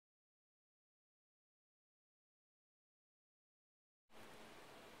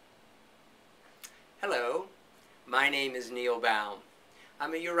My name is Neil Baum.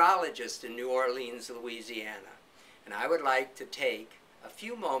 I'm a urologist in New Orleans, Louisiana, and I would like to take a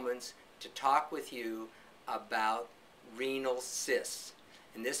few moments to talk with you about renal cysts.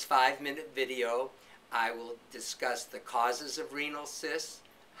 In this 5-minute video, I will discuss the causes of renal cysts,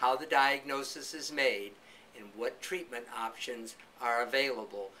 how the diagnosis is made, and what treatment options are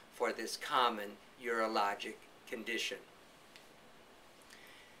available for this common urologic condition.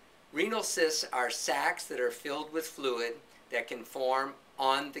 Renal cysts are sacs that are filled with fluid that can form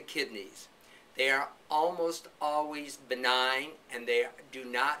on the kidneys. They are almost always benign and they do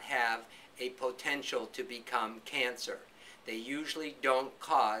not have a potential to become cancer. They usually don't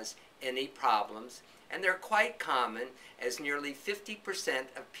cause any problems, and they're quite common, as nearly 50%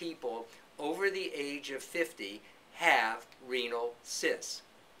 of people over the age of 50 have renal cysts.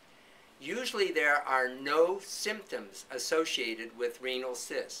 Usually there are no symptoms associated with renal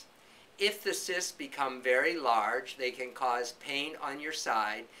cysts. If the cysts become very large, they can cause pain on your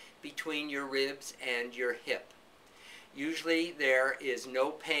side between your ribs and your hip. Usually there is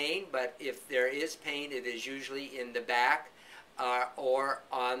no pain, but if there is pain, it is usually in the back or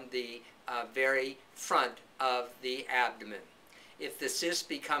on the very front of the abdomen. If the cyst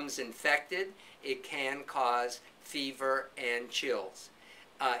becomes infected, it can cause fever and chills.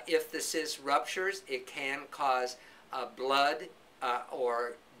 If the cyst ruptures, it can cause blood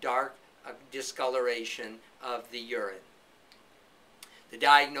or dark discoloration of the urine. The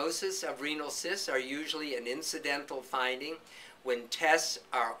diagnosis of renal cysts are usually an incidental finding when tests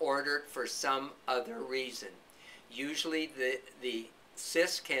are ordered for some other reason. Usually the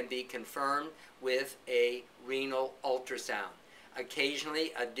cyst can be confirmed with a renal ultrasound.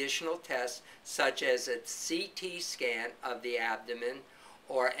 Occasionally additional tests such as a CT scan of the abdomen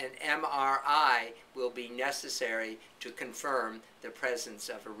or an MRI will be necessary to confirm the presence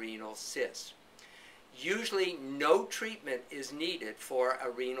of a renal cyst. Usually no treatment is needed for a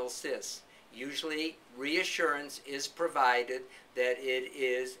renal cyst. Usually reassurance is provided that it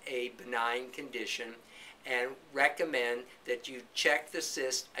is a benign condition, and recommend that you check the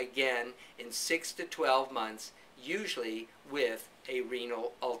cyst again in 6 to 12 months, usually with a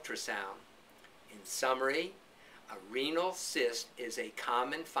renal ultrasound. In summary, a renal cyst is a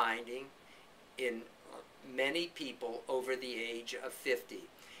common finding in many people over the age of 50.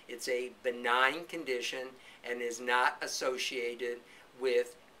 It's a benign condition and is not associated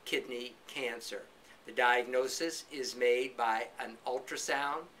with kidney cancer. The diagnosis is made by an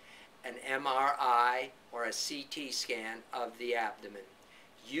ultrasound, an MRI, or a CT scan of the abdomen.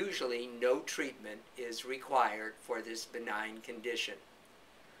 Usually no treatment is required for this benign condition.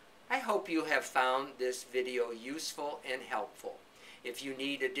 I hope you have found this video useful and helpful. If you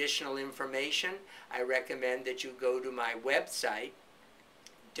need additional information, I recommend that you go to my website,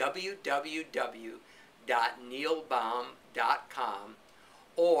 www.neilbaum.com,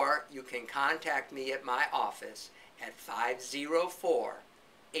 or you can contact me at my office at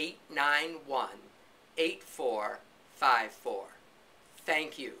 504-891-8454.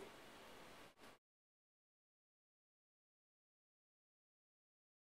 Thank you.